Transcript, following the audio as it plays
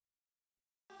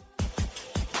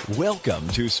Welcome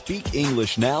to Speak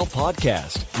English Now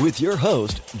podcast with your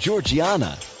host,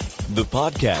 Georgiana, the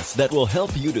podcast that will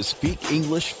help you to speak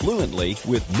English fluently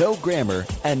with no grammar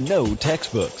and no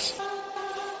textbooks.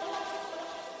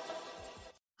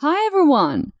 Hi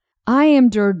everyone, I am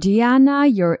Georgiana,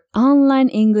 your online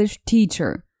English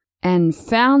teacher and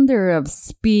founder of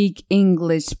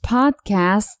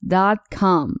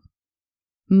SpeakEnglishPodcast.com.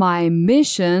 My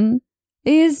mission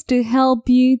is to help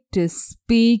you to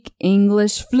speak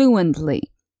English fluently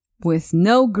with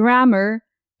no grammar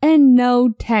and no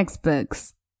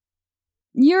textbooks.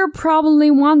 You're probably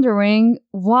wondering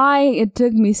why it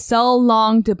took me so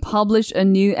long to publish a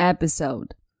new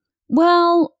episode.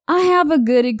 Well, I have a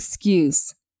good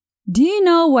excuse. Do you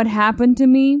know what happened to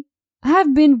me?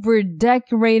 I've been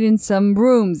redecorating some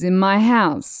rooms in my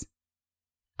house.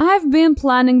 I've been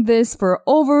planning this for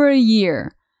over a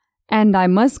year, and I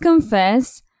must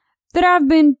confess that I've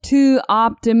been too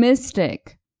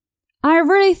optimistic. I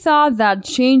really thought that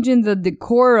changing the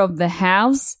decor of the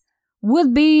house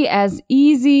would be as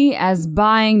easy as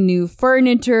buying new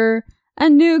furniture, a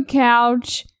new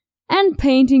couch, and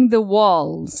painting the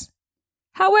walls.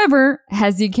 However,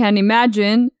 as you can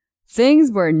imagine,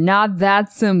 things were not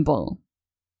that simple.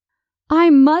 I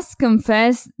must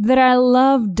confess that I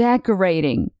love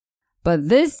decorating, but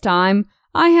this time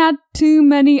I had too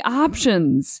many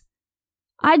options.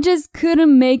 I just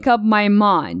couldn't make up my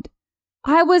mind.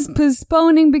 I was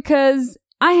postponing because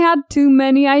I had too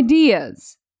many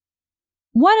ideas.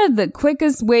 One of the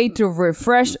quickest ways to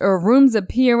refresh a room's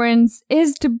appearance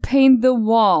is to paint the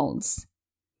walls.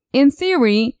 In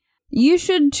theory, you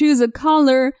should choose a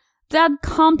color that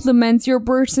complements your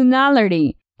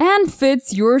personality and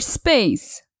fits your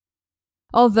space.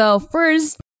 Although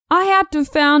first, I had to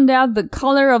find out the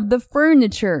color of the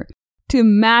furniture to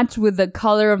match with the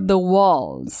color of the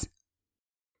walls.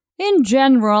 In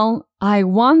general, I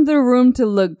want the room to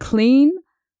look clean,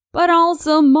 but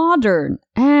also modern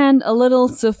and a little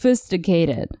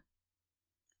sophisticated.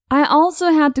 I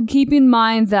also had to keep in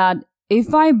mind that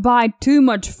if I buy too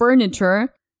much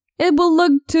furniture, it will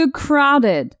look too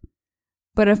crowded.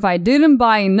 But if I didn't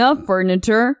buy enough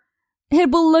furniture, it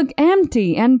will look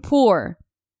empty and poor.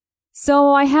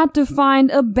 So I had to find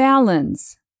a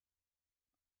balance.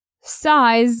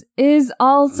 Size is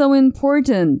also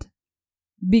important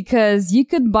because you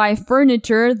could buy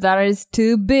furniture that is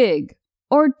too big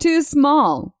or too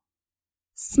small.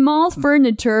 Small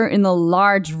furniture in a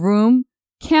large room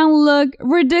can look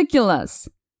ridiculous,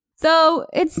 though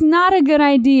it's not a good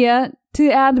idea to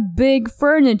add big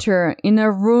furniture in a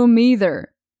room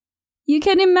either. You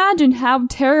can imagine how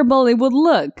terrible it would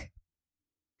look.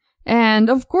 And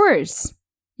of course,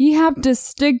 you have to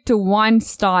stick to one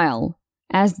style,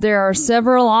 as there are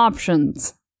several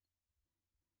options.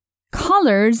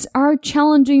 Colors are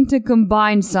challenging to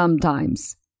combine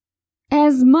sometimes.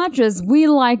 As much as we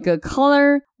like a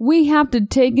color, we have to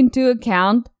take into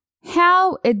account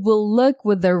how it will look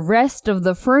with the rest of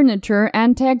the furniture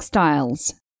and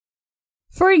textiles.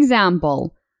 For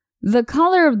example, the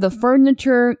color of the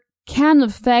furniture can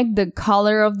affect the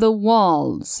color of the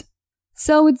walls.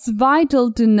 So it's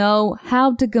vital to know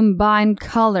how to combine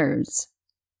colors.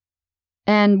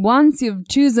 And once you've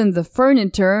chosen the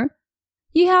furniture,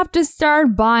 you have to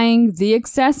start buying the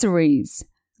accessories.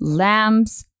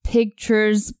 Lamps,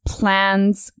 pictures,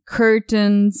 plants,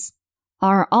 curtains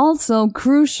are also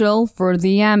crucial for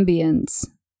the ambience.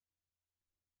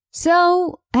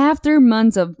 So, after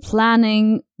months of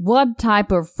planning what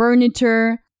type of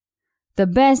furniture, the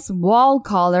best wall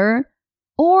color,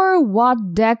 or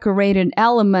what decorated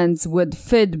elements would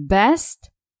fit best,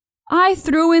 I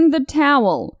threw in the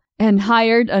towel and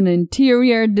hired an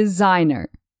interior designer.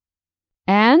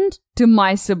 And, to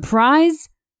my surprise,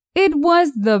 it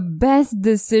was the best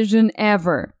decision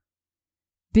ever.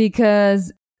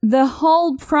 Because the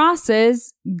whole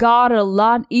process got a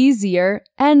lot easier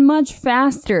and much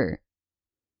faster.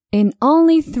 In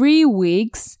only 3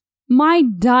 weeks, my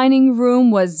dining room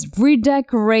was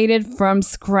redecorated from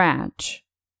scratch.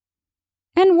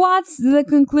 And what's the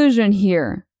conclusion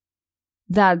here?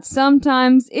 That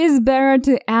sometimes it's better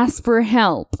to ask for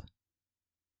help.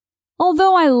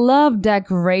 Although I love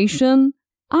decoration,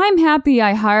 I'm happy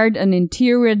I hired an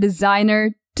interior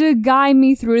designer to guide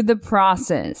me through the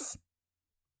process.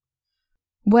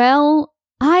 Well,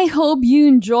 I hope you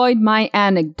enjoyed my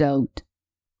anecdote.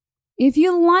 If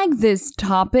you like this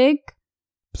topic,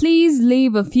 please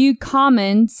leave a few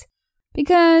comments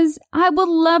because I would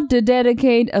love to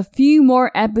dedicate a few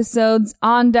more episodes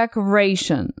on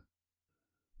decoration.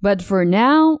 But for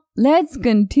now, let's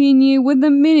continue with the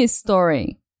mini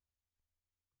story.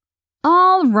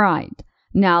 All right,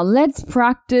 Now let's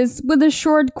practice with a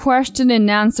short question and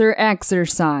answer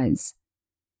exercise.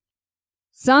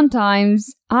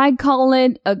 Sometimes I call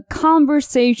it a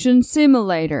conversation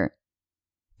simulator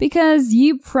because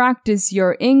you practice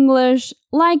your English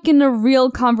like in a real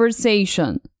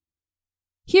conversation.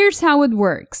 Here's how it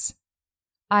works.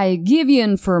 I give you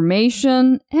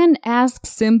information and ask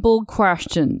simple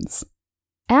questions.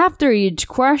 After each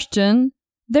question,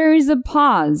 there is a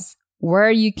pause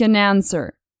where you can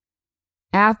answer.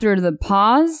 After the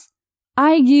pause,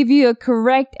 I give you a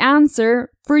correct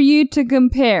answer for you to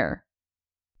compare.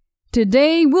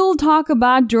 Today we'll talk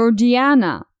about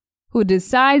Georgiana, who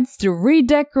decides to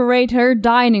redecorate her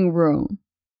dining room.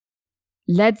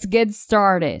 Let's get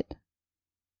started.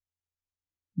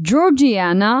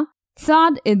 Georgiana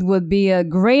thought it would be a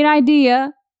great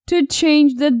idea to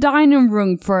change the dining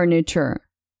room furniture.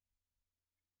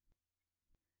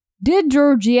 Did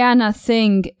Georgiana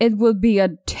think it would be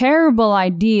a terrible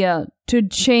idea to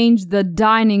change the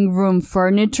dining room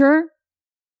furniture?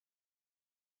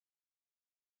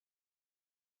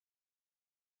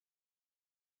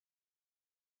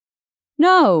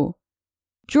 No,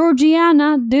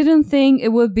 Georgiana didn't think it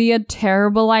would be a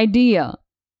terrible idea.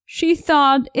 She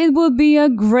thought it would be a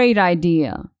great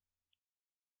idea.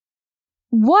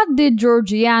 What did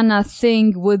Georgiana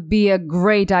think would be a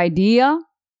great idea?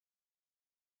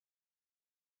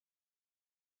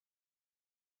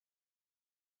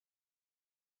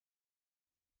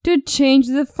 To change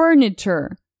the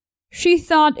furniture. She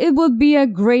thought it would be a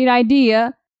great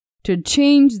idea to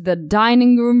change the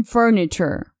dining room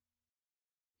furniture.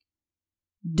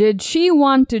 Did she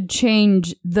want to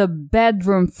change the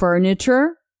bedroom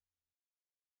furniture?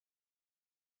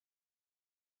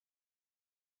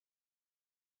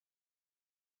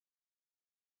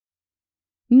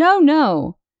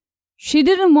 No. She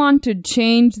didn't want to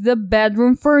change the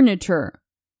bedroom furniture.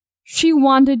 She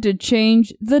wanted to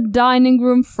change the dining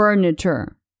room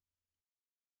furniture.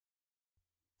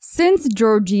 Since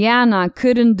Georgiana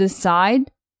couldn't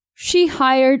decide, she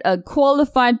hired a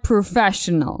qualified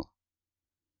professional.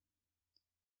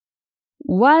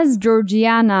 Was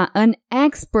Georgiana an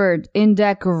expert in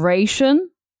decoration?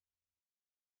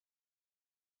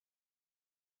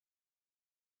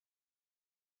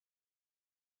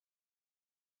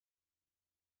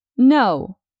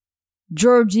 No.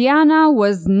 Georgiana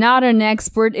was not an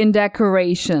expert in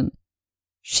decoration.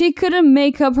 She couldn't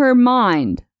make up her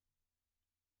mind.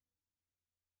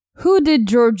 Who did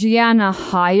Georgiana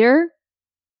hire?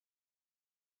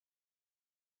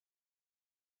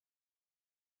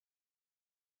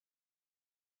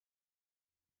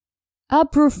 A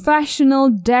professional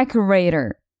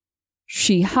decorator.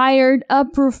 She hired a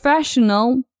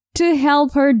professional to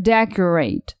help her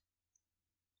decorate.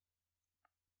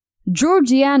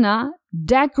 Georgiana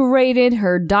decorated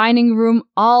her dining room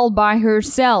all by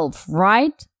herself,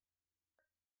 right?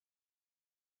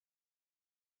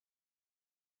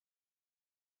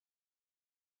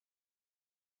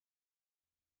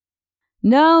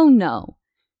 No.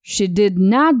 She did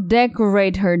not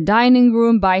decorate her dining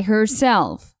room by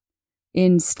herself.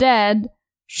 Instead,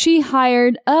 she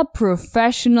hired a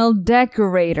professional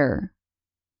decorator.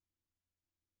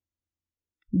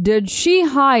 Did she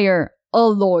hire a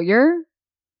lawyer?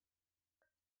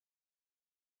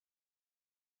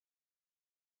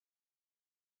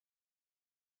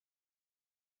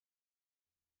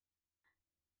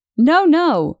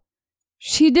 No.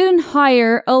 She didn't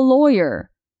hire a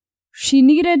lawyer. She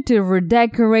needed to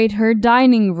redecorate her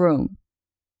dining room,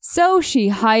 so she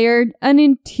hired an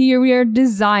interior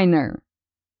designer.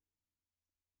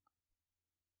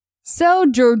 So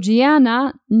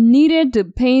Georgiana needed to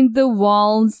paint the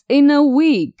walls in a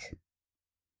week.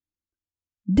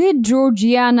 Did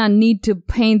Georgiana need to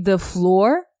paint the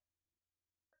floor?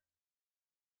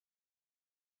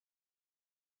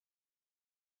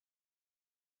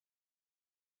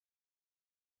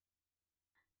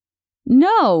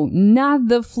 No, not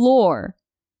the floor.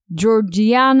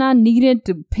 Georgiana needed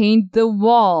to paint the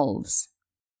walls.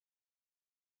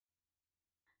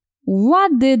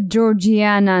 What did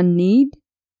Georgiana need?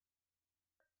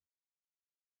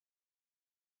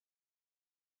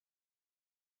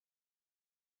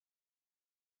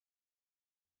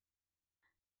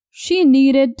 She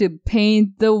needed to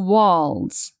paint the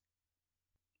walls.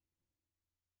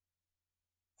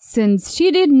 Since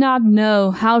she did not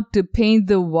know how to paint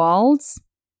the walls,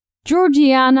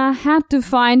 Georgiana had to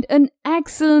find an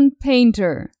excellent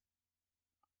painter.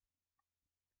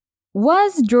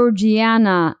 Was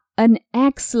Georgiana an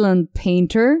excellent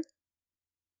painter?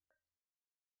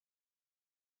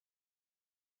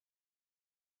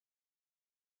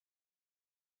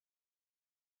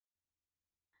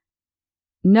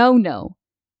 No.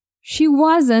 She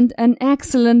wasn't an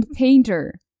excellent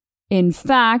painter. In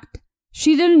fact,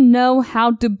 she didn't know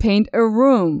how to paint a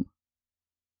room.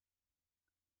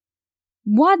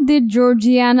 What did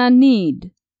Georgiana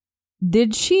need?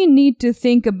 Did she need to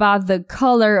think about the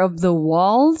color of the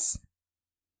walls?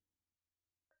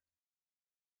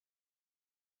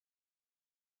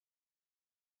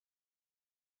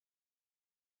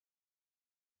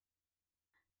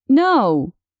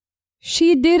 No,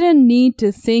 she didn't need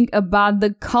to think about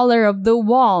the color of the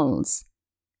walls.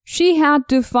 She had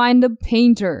to find a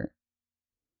painter.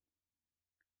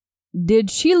 Did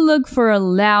she look for a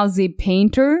lousy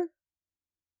painter?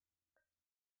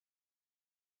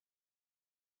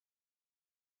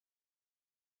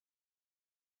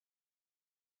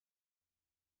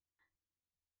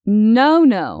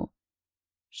 No.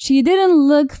 She didn't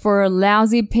look for a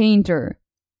lousy painter.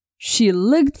 She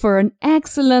looked for an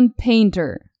excellent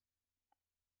painter.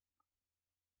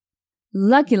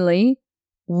 Luckily,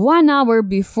 1 hour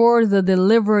before the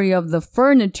delivery of the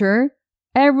furniture,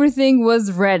 everything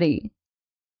was ready.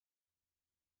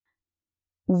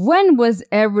 When was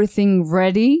everything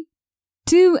ready?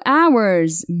 2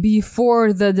 hours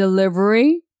before the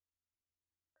delivery.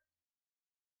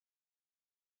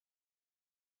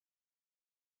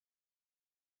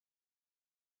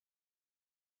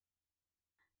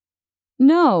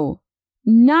 No,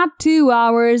 not 2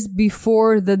 hours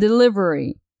before the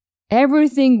delivery.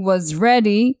 Everything was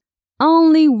ready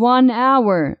only 1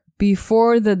 hour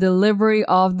before the delivery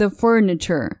of the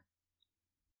furniture.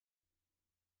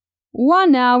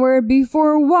 1 hour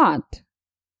before what?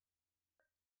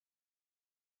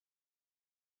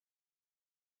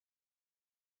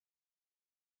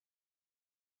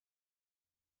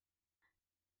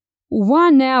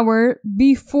 One hour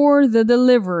before the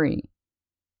delivery.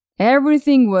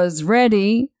 Everything was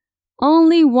ready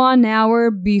only 1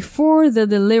 hour before the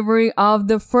delivery of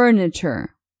the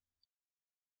furniture.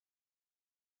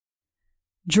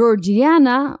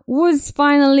 Georgiana was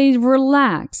finally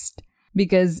relaxed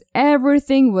because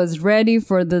everything was ready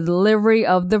for the delivery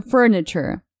of the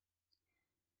furniture.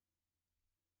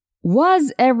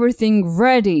 Was everything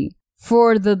ready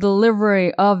for the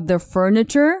delivery of the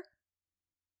furniture?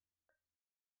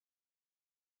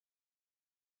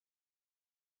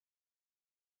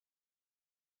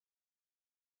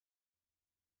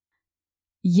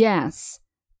 Yes,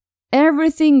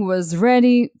 everything was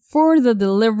ready for the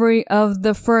delivery of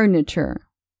the furniture.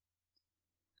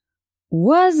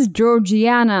 Was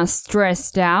Georgiana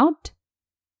stressed out?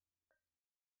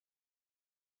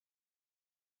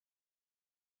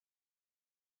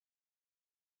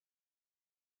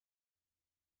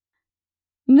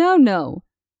 No.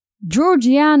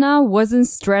 Georgiana wasn't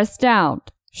stressed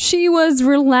out. She was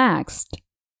relaxed.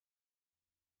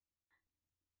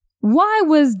 Why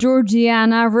was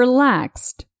Georgiana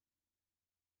relaxed?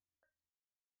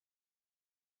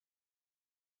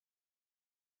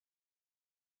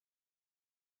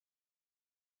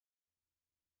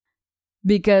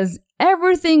 Because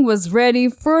everything was ready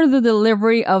for the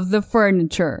delivery of the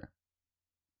furniture.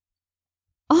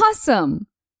 Awesome!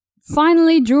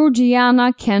 Finally,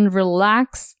 Georgiana can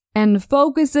relax and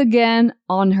focus again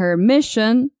on her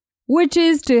mission, which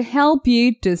is to help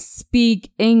you to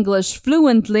speak English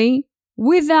fluently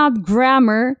without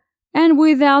grammar and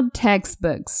without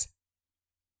textbooks.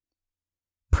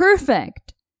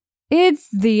 Perfect! It's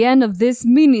the end of this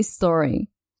mini story.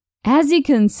 As you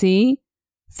can see,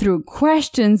 through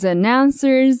questions and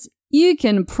answers, you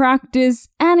can practice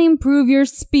and improve your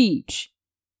speech.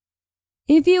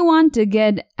 If you want to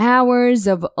get hours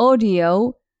of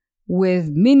audio with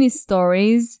mini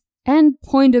stories and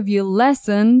point of view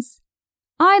lessons,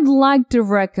 I'd like to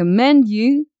recommend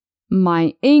you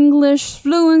my English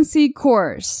fluency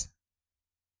course.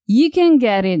 You can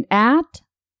get it at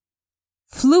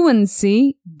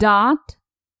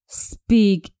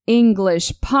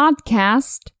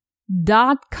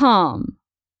fluency.speakenglishpodcast.com.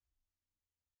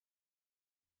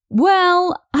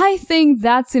 Well, I think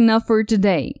that's enough for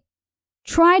today.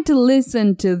 Try to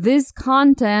listen to this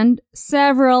content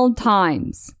several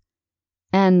times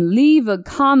and leave a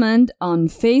comment on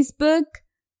Facebook,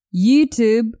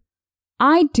 YouTube,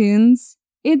 iTunes,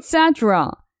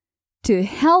 etc. to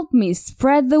help me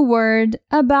spread the word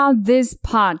about this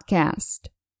podcast.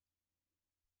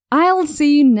 I'll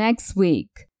see you next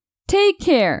week. Take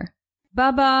care.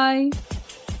 Bye-bye.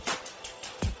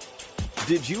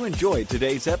 Did you enjoy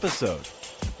today's episode?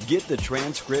 Get the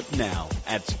transcript now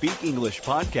at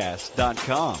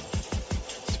speakenglishpodcast.com.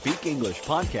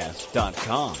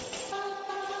 speakenglishpodcast.com.